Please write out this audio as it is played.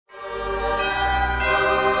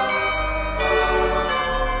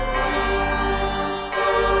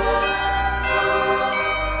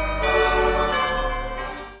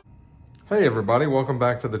Hey everybody, welcome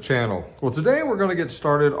back to the channel. Well, today we're going to get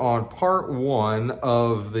started on part one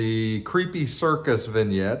of the creepy circus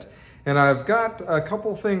vignette. And I've got a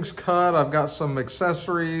couple things cut. I've got some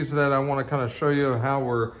accessories that I want to kind of show you how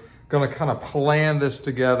we're going to kind of plan this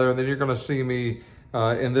together. And then you're going to see me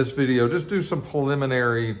in this video just do some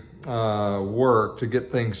preliminary work to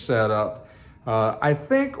get things set up. I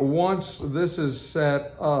think once this is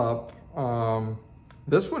set up,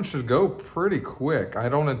 this one should go pretty quick. I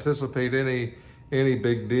don't anticipate any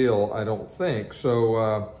big deal, I don't think.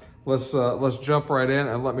 So let's jump right in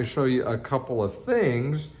and let me show you a couple of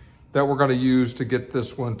things that we're going to use to get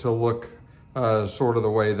this one to look sort of the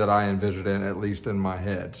way that I envisioned it, at least in my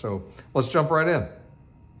head. So let's jump right in.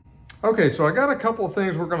 Okay, so I got a couple of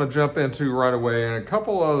things we're going to jump into right away, and a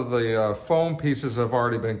couple of the foam pieces have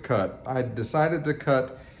already been cut. I decided to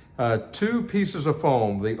cut two pieces of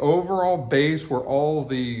foam. The overall base where all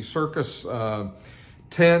the circus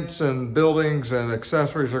tents and buildings and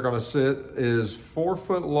accessories are going to sit is 4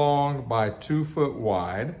 foot long by 2 foot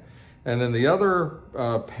wide. And then the other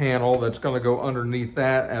panel that's going to go underneath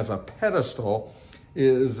that as a pedestal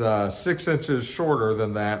is 6 inches shorter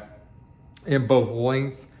than that in both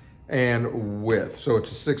length and width. So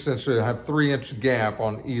it's a 6 inch, I have 3 inch gap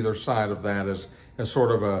on either side of that as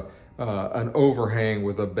sort of an overhang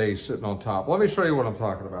with a base sitting on top. Let me show you what I'm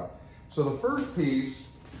talking about. So the first piece,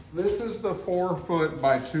 this is the 4 foot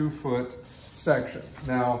by 2 foot section.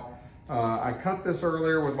 Now, I cut this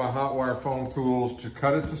earlier with my hot wire foam tools to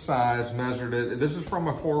cut it to size, measured it. This is from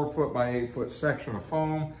a 4 foot by 8 foot section of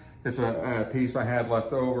foam. It's a piece I had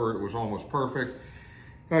left over. It was almost perfect.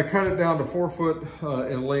 I cut it down to 4 foot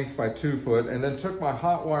in length by 2 foot, and then took my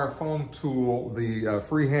hot wire foam tool, the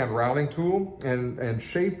freehand routing tool, and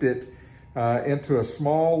shaped it into a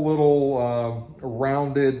small little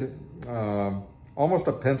rounded, almost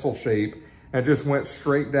a pencil shape, and just went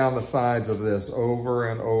straight down the sides of this over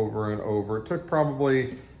and over and over. It took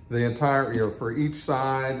probably the entire, for each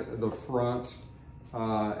side, the front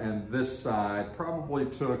and this side, probably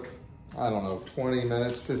took, I don't know, 20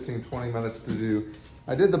 minutes, 15, 20 minutes to do.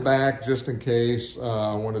 I did the back just in case.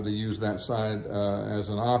 I wanted to use that side as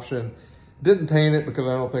an option. Didn't paint it because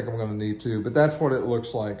I don't think I'm going to need to, but that's what it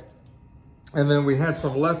looks like. And then we had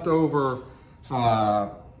some leftover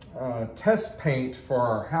test paint for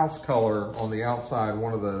our house color on the outside,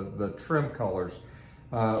 one of the trim colors.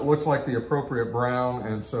 It looks like the appropriate brown,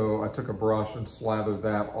 and so I took a brush and slathered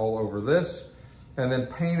that all over this, and then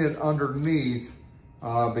painted underneath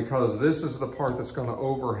because this is the part that's going to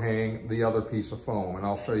overhang the other piece of foam, and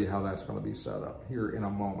I'll show you how that's going to be set up here in a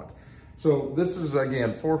moment. So this is,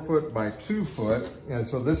 again, 4 foot by 2 foot, and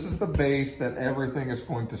so this is the base that everything is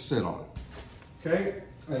going to sit on. Okay,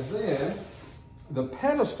 and then the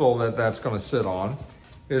pedestal that's going to sit on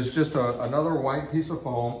is just another white piece of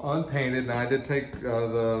foam, unpainted. Now I did take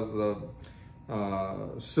the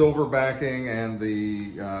silver backing and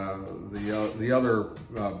the other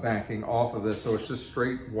backing off of this, so it's just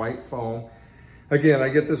straight white foam. Again, I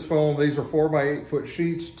get this foam, these are 4 by 8 foot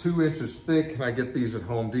sheets, 2 inches thick, and I get these at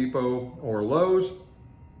Home Depot or Lowe's,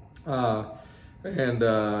 and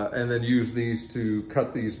then use these to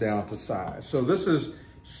cut these down to size. So this is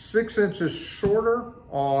 6 inches shorter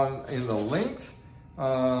in the length,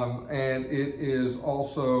 and it is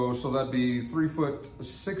also, so that'd be 3 foot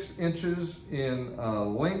 6 inches in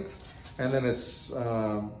length, and then it's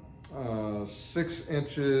 6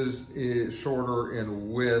 inches shorter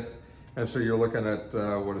in width, and so you're looking at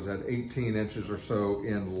what is that, 18 inches or so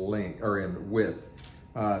in length or in width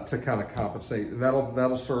to kind of compensate. And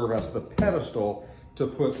that'll serve as the pedestal to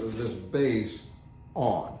put this base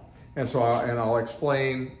on. And so I'll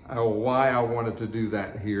explain why I wanted to do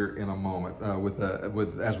that here in a moment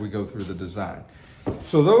as we go through the design.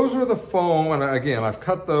 So those are the foam, and again, I've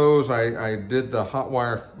cut those. I did the hot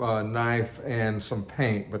wire knife and some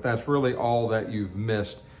paint, but that's really all that you've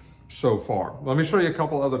missed so far. Let me show you a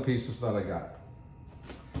couple other pieces that I got.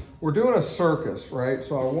 We're doing a circus, right?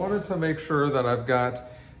 So I wanted to make sure that I've got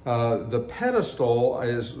the pedestal.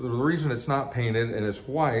 Is the reason it's not painted and it's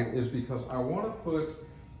white is because I want to put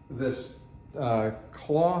this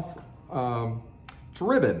cloth, it's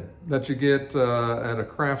ribbon that you get at a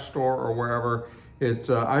craft store or wherever.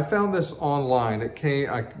 I found this online. I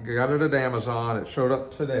got it at Amazon. It showed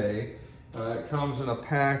up today. It comes in a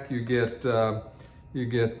pack. You get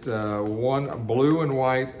one blue and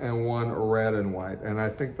white and one red and white. And I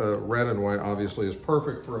think the red and white obviously is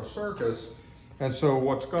perfect for a circus. And so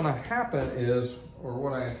what's going to happen is, or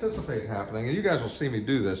what I anticipate happening, and you guys will see me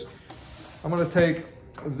do this, I'm going to take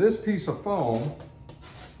this piece of foam,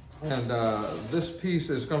 and this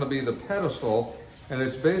piece is going to be the pedestal, and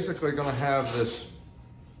it's basically going to have this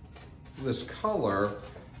this color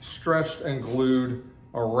stretched and glued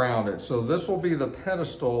around it. So this will be the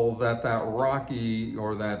pedestal that rocky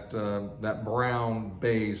or that brown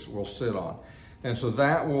base will sit on. And so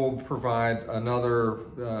that will provide another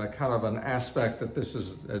kind of an aspect that this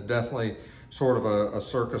is definitely sort of a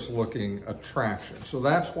circus looking attraction. So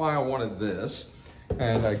that's why I wanted this.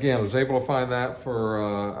 And again, I was able to find that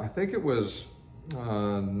for, I think it was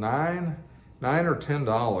 $9 or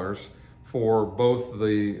 $10 for both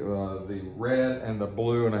the red and the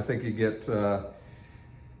blue. And I think you get,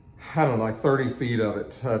 I don't know, like 30 feet of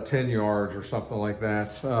it, 10 yards or something like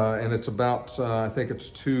that. And it's about, I think it's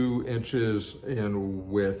 2 inches in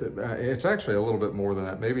width. It's actually a little bit more than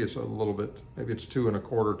that. Maybe it's a little bit, maybe it's 2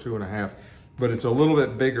 1/4, 2 1/2, but it's a little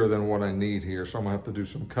bit bigger than what I need here. So I'm gonna have to do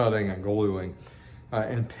some cutting and gluing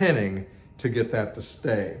and pinning to get that to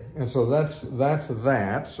stay. And so that's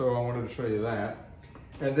that. So I wanted to show you that.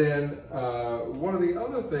 And then one of the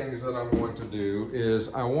other things that I'm going to do is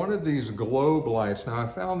I wanted these globe lights. Now I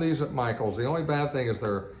found these at Michael's. The only bad thing is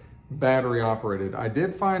they're battery operated. I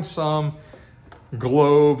did find some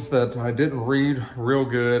globes that I didn't read real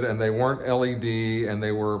good, and they weren't LED, and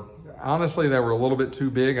they were, honestly, they were a little bit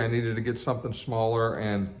too big. I needed to get something smaller,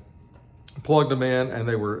 and plugged them in, and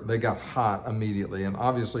they got hot immediately. And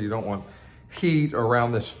obviously you don't want heat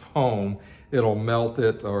around this foam. It'll melt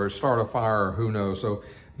it or start a fire or who knows. So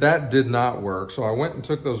that did not work. So I went and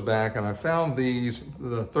took those back, and I found these,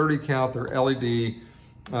 the 30 count, they're LED.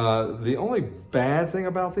 The only bad thing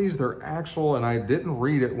about these, they're actual, and I didn't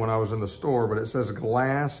read it when I was in the store, but it says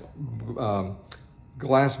glass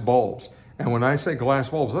bulbs. And when I say glass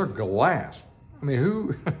bulbs, they're glass. I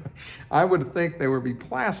mean, I would think they would be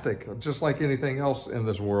plastic, just like anything else in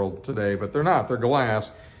this world today, but they're not, they're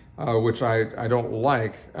glass. Which I don't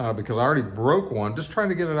like because I already broke one just trying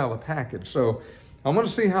to get it out of the package. So I'm going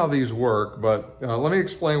to see how these work, but let me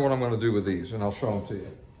explain what I'm going to do with these, and I'll show them to you.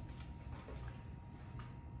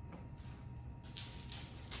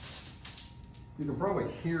 You can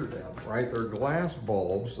probably hear them, right? They're glass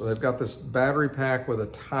bulbs. They've got this battery pack with a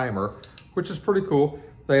timer, which is pretty cool.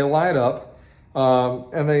 They light up.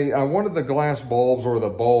 And I wanted the glass bulbs or the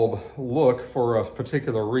bulb look for a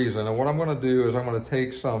particular reason. And what I'm going to do is I'm going to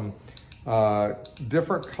take some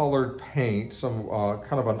different colored paint, some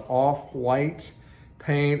kind of an off-white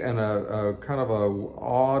paint and a kind of a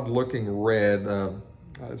odd looking red.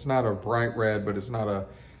 It's not a bright red, but it's not a,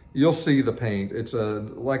 you'll see the paint. It's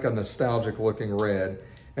like a nostalgic looking red.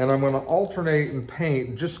 And I'm going to alternate and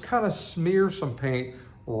paint, just kind of smear some paint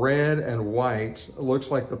red and white. It looks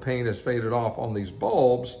like the paint is faded off on these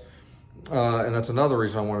bulbs. And that's another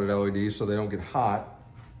reason I wanted LEDs, so they don't get hot.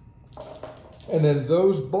 And then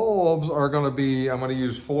those bulbs are going to be, I'm going to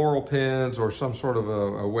use floral pins or some sort of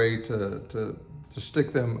a way to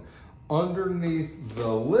stick them underneath the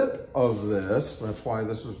lip of this. That's why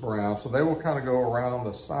this is brown. So they will kind of go around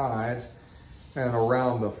the sides and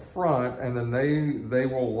around the front, and then they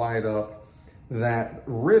will light up that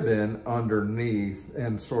ribbon underneath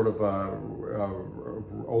and sort of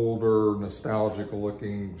older, nostalgic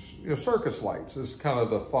looking, circus lights is kind of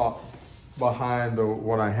the thought behind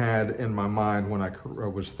what I had in my mind when I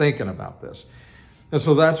was thinking about this. And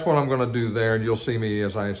so that's what I'm going to do there. And you'll see me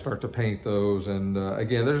as I start to paint those. And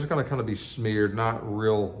again, they're just going to kind of be smeared, not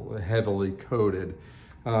real heavily coated.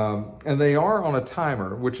 And they are on a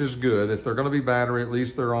timer, which is good. If they're going to be battery, at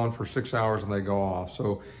least they're on for 6 hours and they go off.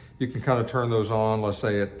 So you can kind of turn those on, let's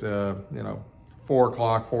say at 4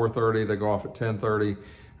 o'clock, 4:30, they go off at 10:30.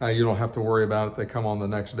 You don't have to worry about it. They come on the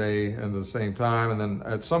next day and the same time. And then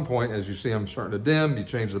at some point, as you see them starting to dim, you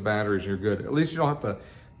change the batteries and you're good. At least you don't have to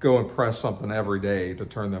go and press something every day to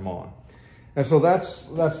turn them on. And so that's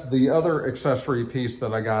the other accessory piece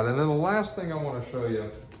that I got. And then the last thing I want to show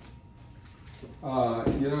you,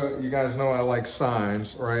 you guys know I like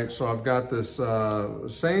signs, right? So I've got this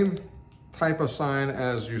same type of sign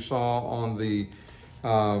as you saw on the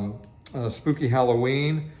Spooky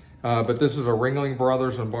Halloween, but this is a Ringling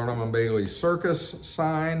Brothers and Barnum and Bailey Circus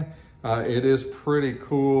sign. It is pretty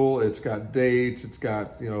cool. It's got dates, it's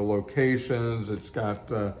got locations, it's got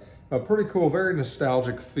a pretty cool, very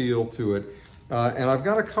nostalgic feel to it. And I've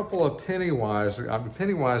got a couple of Pennywise.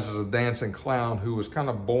 Pennywise is a dancing clown who was kind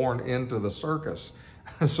of born into the circus.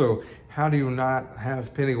 So how do you not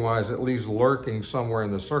have Pennywise at least lurking somewhere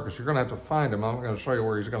in the circus? You're going to have to find him. I'm not going to show you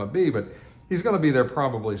where he's going to be, but he's going to be there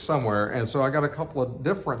probably somewhere. And so I got a couple of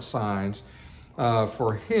different signs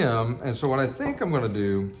for him. And so what I think I'm going to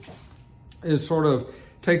do is sort of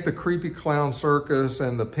take the creepy clown circus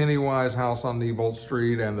and the Pennywise house on Neibolt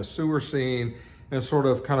Street and the sewer scene and sort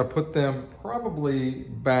of kind of put them probably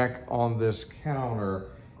back on this counter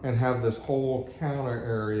and have this whole counter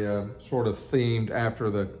area sort of themed after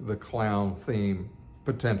the clown theme,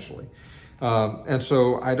 potentially. And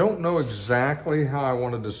so I don't know exactly how I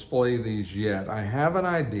want to display these yet. I have an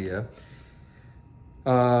idea.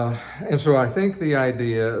 And so I think the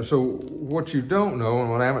idea, so what you don't know and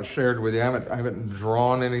what I haven't shared with you, I haven't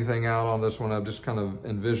drawn anything out on this one. I've just kind of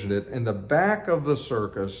envisioned it. In the back of the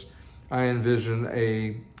circus, I envision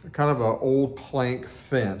a kind of an old plank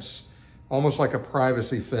fence, almost like a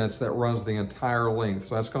privacy fence that runs the entire length.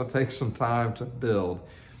 So that's going to take some time to build.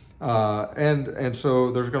 And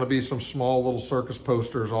so there's going to be some small little circus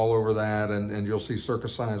posters all over that, and you'll see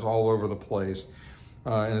circus signs all over the place.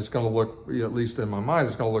 And it's going to look, at least in my mind,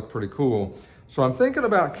 it's going to look pretty cool. So I'm thinking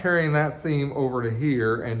about carrying that theme over to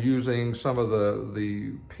here and using some of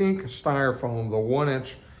the pink styrofoam, the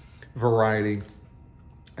 1-inch variety,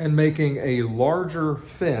 and making a larger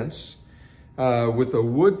fence with the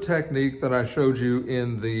wood technique that I showed you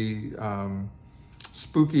in the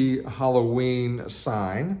spooky Halloween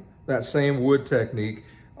sign. That same wood technique,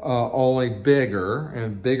 only bigger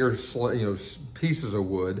and bigger, pieces of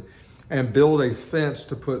wood, and build a fence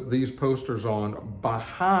to put these posters on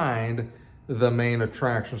behind the main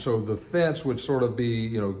attraction. So the fence would sort of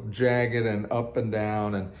be, jagged and up and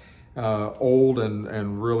down and old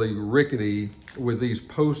and really rickety, with these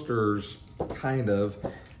posters kind of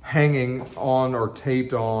hanging on or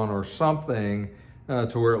taped on or something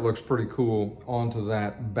to where it looks pretty cool onto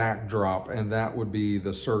that backdrop. And that would be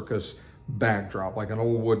the circus backdrop, like an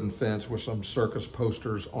old wooden fence with some circus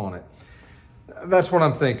posters on it. That's what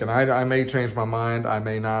I'm thinking. I may change my mind. I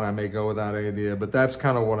may not. I may go with that idea, but that's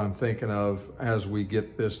kind of what I'm thinking of as we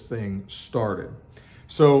get this thing started.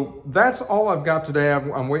 So that's all I've got today.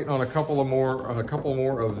 I'm waiting on a couple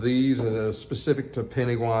more of these specific to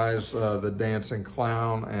Pennywise, the dancing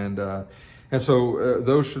clown, and so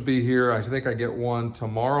those should be here. I think I get one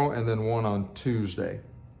tomorrow and then one on Tuesday.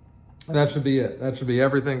 And that should be it. That should be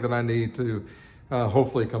everything that I need to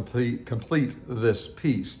hopefully complete this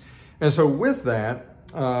piece. And so with that,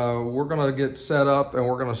 we're gonna get set up and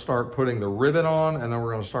we're gonna start putting the ribbon on, and then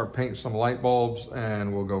we're gonna start painting some light bulbs,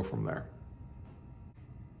 and we'll go from there.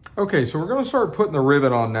 Okay, so we're gonna start putting the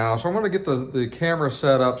ribbon on now. So I'm gonna get the camera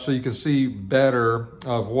set up so you can see better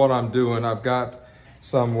of what I'm doing. I've got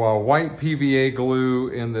some white PVA glue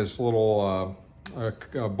in this little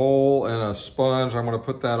a bowl and a sponge. I'm gonna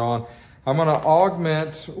put that on. I'm gonna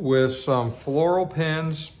augment with some floral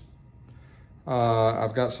pins.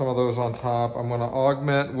 I've got some of those on top. I'm gonna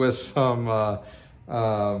augment with some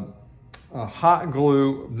hot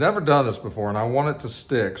glue. Never done this before, and I want it to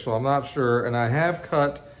stick, so I'm not sure. And I have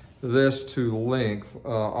cut this to length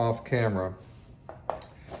off camera.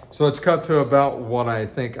 So it's cut to about what I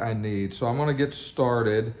think I need. So I'm gonna get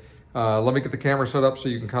started. Let me get the camera set up so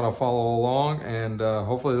you can kind of follow along, and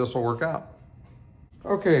hopefully this will work out.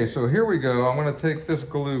 Okay, so here we go. I'm gonna take this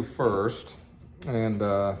glue first and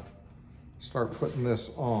start putting this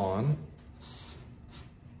on.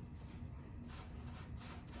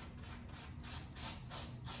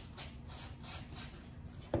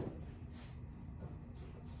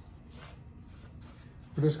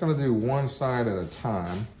 We're just gonna do one side at a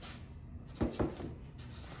time.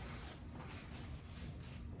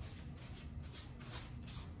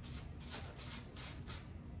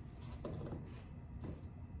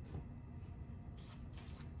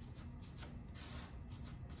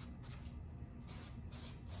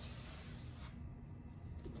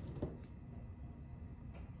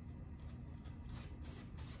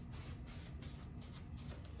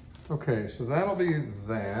 Okay, so that'll be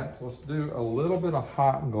that. Let's do a little bit of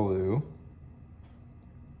hot glue.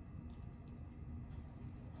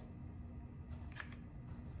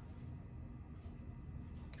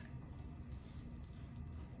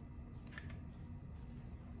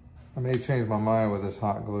 I may change my mind with this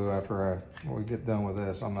hot glue after when we get done with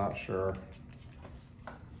this. I'm not sure.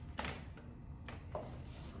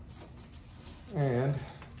 And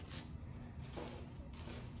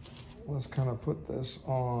let's kind of put this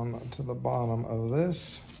on to the bottom of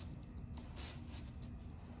this.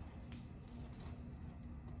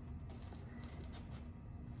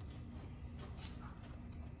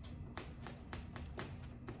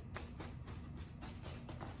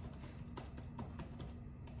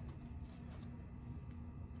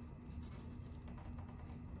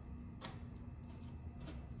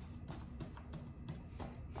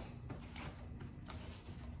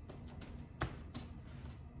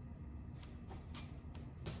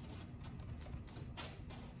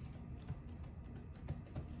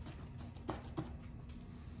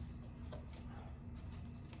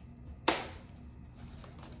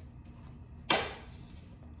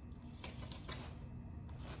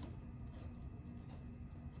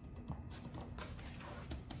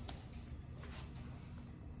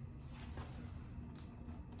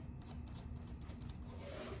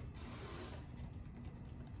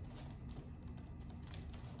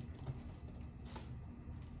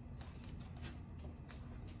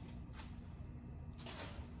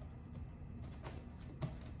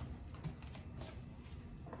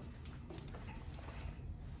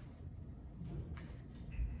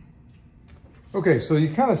 Okay, so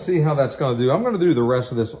you kind of see how that's going to do. I'm going to do the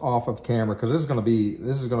rest of this off of camera because this is going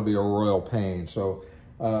to be a royal pain. So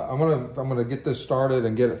I'm gonna get this started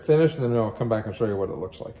and get it finished, and then I'll come back and show you what it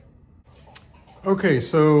looks like. Okay,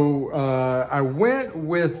 so I went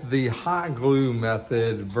with the hot glue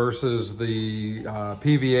method versus the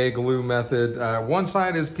PVA glue method. One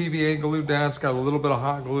side is PVA glue down. It's got a little bit of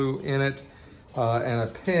hot glue in it and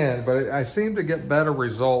a pin, but I seemed to get better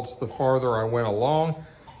results the farther I went along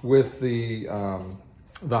with the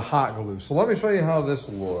hot glue. So let me show you how this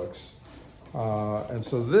looks. And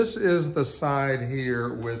so this is the side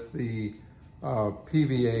here with the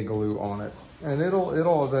PVA glue on it, and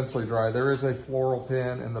it'll eventually dry. There is a floral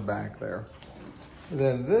pin in the back there.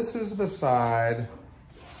 Then this is the side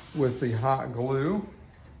with the hot glue,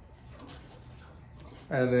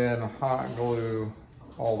 and then hot glue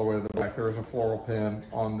all the way to the back. There is a floral pin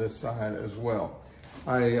on this side as well.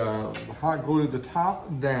 I hot glued the top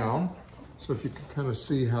down, so if you can kind of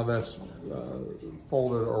see how that's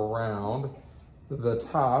folded around the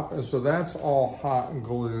top, and so that's all hot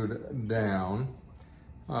glued down,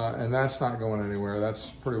 and that's not going anywhere. That's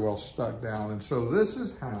pretty well stuck down. And so this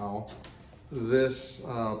is how this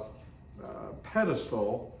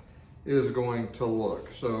pedestal is going to look.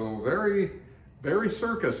 So very, very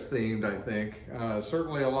circus themed, I think.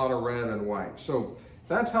 Certainly a lot of red and white. So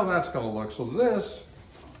that's how that's going to look. So this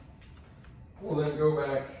will then go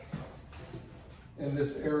back in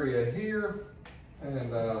this area here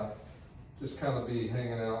and just kind of be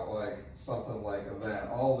hanging out like something like that.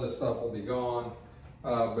 All this stuff will be gone,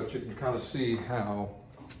 but you can kind of see how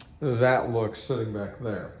that looks sitting back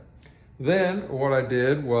there. Then what I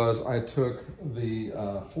did was I took the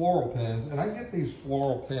floral pins, and I get these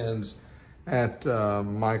floral pins at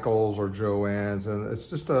Michael's or Joann's, and it's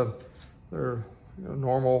just they're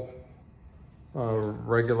normal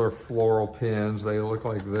regular floral pins. They look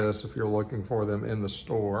like this if you're looking for them in the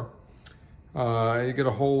store. You get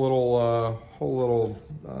a whole little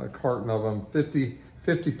carton of them,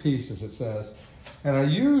 50 pieces it says. And I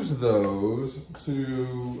use those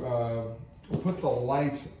to put the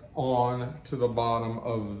lights on to the bottom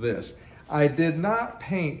of this. I did not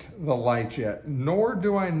paint the lights yet, nor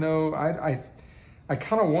do I know, I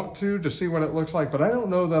kind of want to see what it looks like, but I don't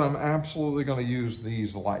know that I'm absolutely going to use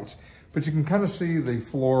these lights. But you can kind of see the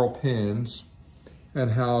floral pins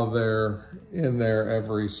and how they're in there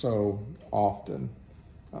every so often.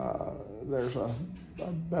 There's a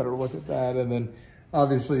better look at that. And then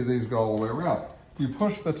obviously these go all the way around. You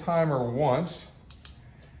push the timer once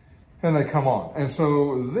and they come on. And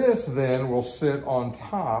so this then will sit on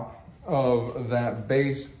top of that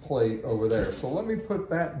base plate over there. So let me put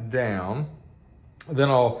that down. Then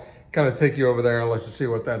I'll kind of take you over there and let you see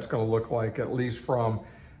what that's going to look like, at least from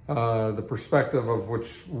the perspective of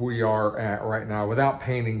which we are at right now without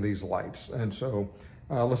painting these lights. And so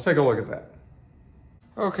let's take a look at that.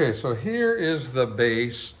 Okay, so here is the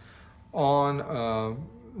base on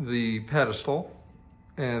the pedestal,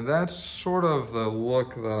 and that's sort of the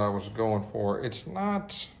look that I was going for. It's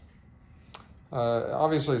not,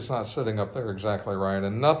 obviously it's not sitting up there exactly right,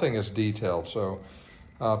 and nothing is detailed, so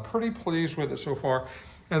pretty pleased with it so far.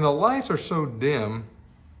 And the lights are so dim,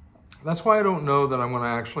 that's why I don't know that I'm going to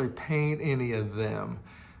actually paint any of them.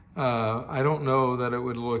 I don't know that it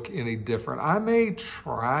would look any different. I may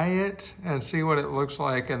try it and see what it looks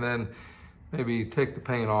like, and then maybe take the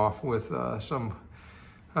paint off with some,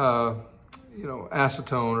 you know,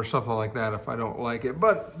 acetone or something like that if I don't like it.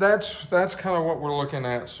 But that's kind of what we're looking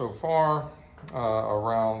at so far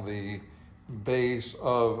around the base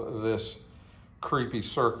of this creepy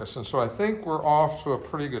circus. And so I think we're off to a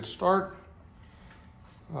pretty good start.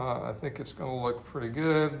 I think it's going to look pretty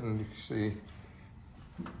good, and you can see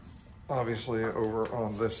obviously over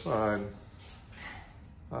on this side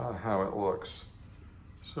how it looks.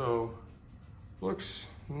 So looks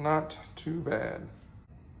not too bad.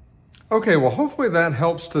 Okay, well hopefully that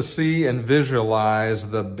helps to see and visualize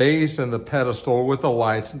the base and the pedestal with the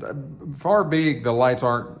lights. Far be the lights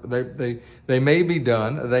aren't, they may be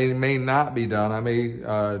done, they may not be done. I may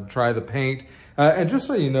try the paint. And just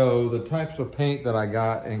so you know, the types of paint that I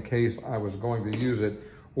got in case I was going to use it,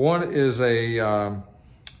 one is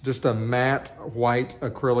just a matte white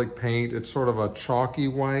acrylic paint. It's sort of a chalky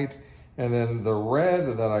white. And then the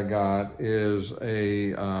red that I got is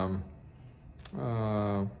a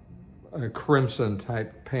crimson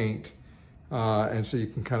type paint. And so you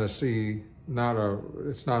can kind of see,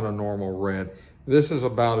 it's not a normal red. This is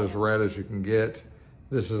about as red as you can get.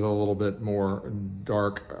 This is a little bit more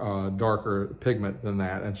darker pigment than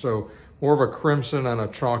that. And so more of a crimson and a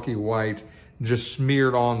chalky white just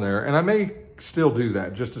smeared on there. And I may still do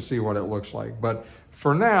that just to see what it looks like. But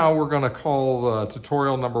for now, we're going to call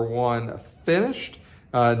tutorial number 1 finished.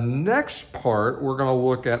 Next part, we're going to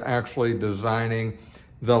look at actually designing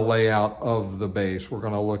the layout of the base. We're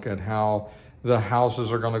going to look at how the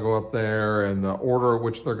houses are going to go up there and the order at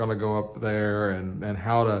which they're going to go up there, and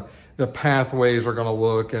how the pathways are going to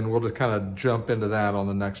look, and we'll just kind of jump into that on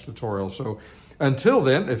the next tutorial. So until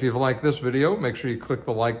then, if you've liked this video, make sure you click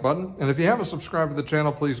the like button. And if you haven't subscribed to the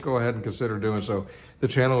channel, please go ahead and consider doing so. The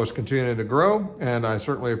channel is continuing to grow, and I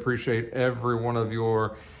certainly appreciate every one of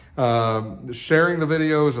your sharing the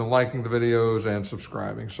videos and liking the videos and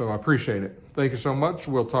subscribing. So I appreciate it. Thank you so much.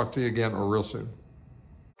 We'll talk to you again real soon.